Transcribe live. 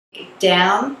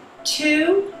Down,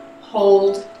 2,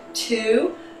 hold,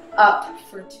 2, up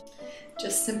for 2.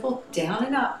 Just simple down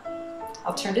and up.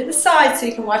 I'll turn to the side so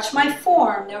you can watch my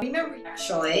form. Now remember,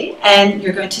 actually, and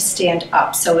you're going to stand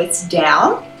up. So it's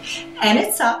down and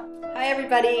it's up. Hi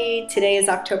everybody, today is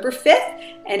October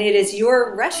 5th and it is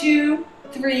your rest. 2,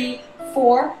 3,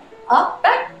 4, up,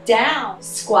 back, down.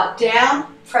 Squat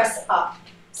down, press up.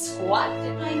 Squat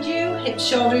behind you, hips,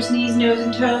 shoulders, knees, nose,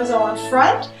 and toes all in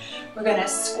front. We're going to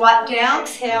squat down,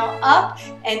 exhale up,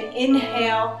 and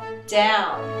inhale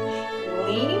down.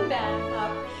 Leaning back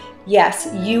up. Yes,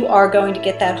 you are going to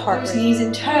get that heart rate. Knees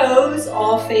and toes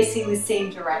all facing the same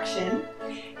direction.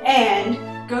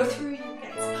 And go through your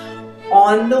hands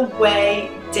on the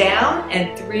way down,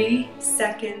 and 3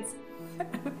 seconds.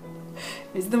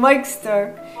 Here's the mic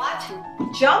star. Squat,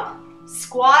 jump,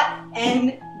 squat,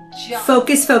 and jump.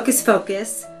 Focus, focus,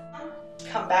 focus.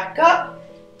 Come back up.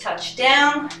 Touch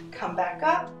down, come back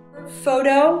up.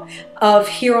 Photo of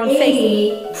here on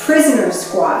Facebook. Prisoner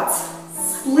squats.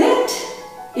 Split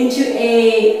into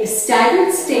a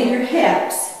staggered stay your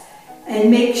hips and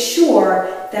make sure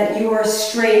that you are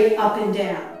straight up and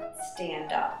down.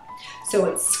 Stand up. So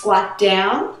it's squat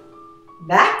down,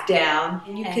 back down,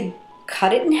 and you can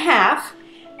cut it in half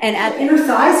and add inner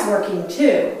thighs working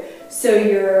too. So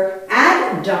your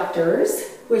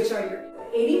adductors, which are your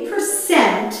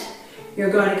 80%, you're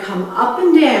going to come up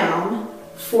and down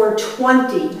for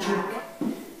 20.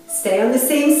 Stay on the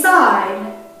same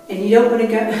side, and you don't want to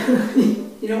go.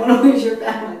 You don't want to lose your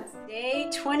balance. Day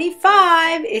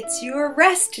 25. It's your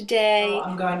rest day.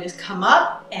 I'm going to come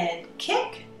up and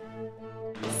kick,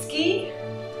 ski,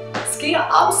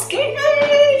 I'm ski,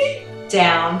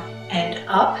 down and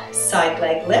up. Side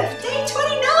leg lift. Day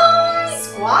 29.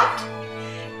 Squat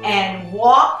and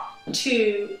walk.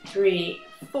 2, 3,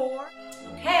 4.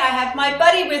 Okay, I have my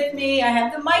buddy with me. I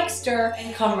have the mic stir.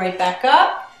 And come right back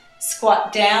up.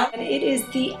 Squat down. And it is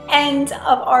the end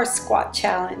of our squat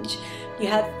challenge. You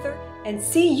have 30. And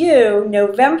see you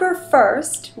November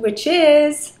 1st, which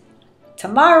is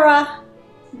tomorrow.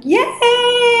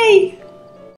 Yay!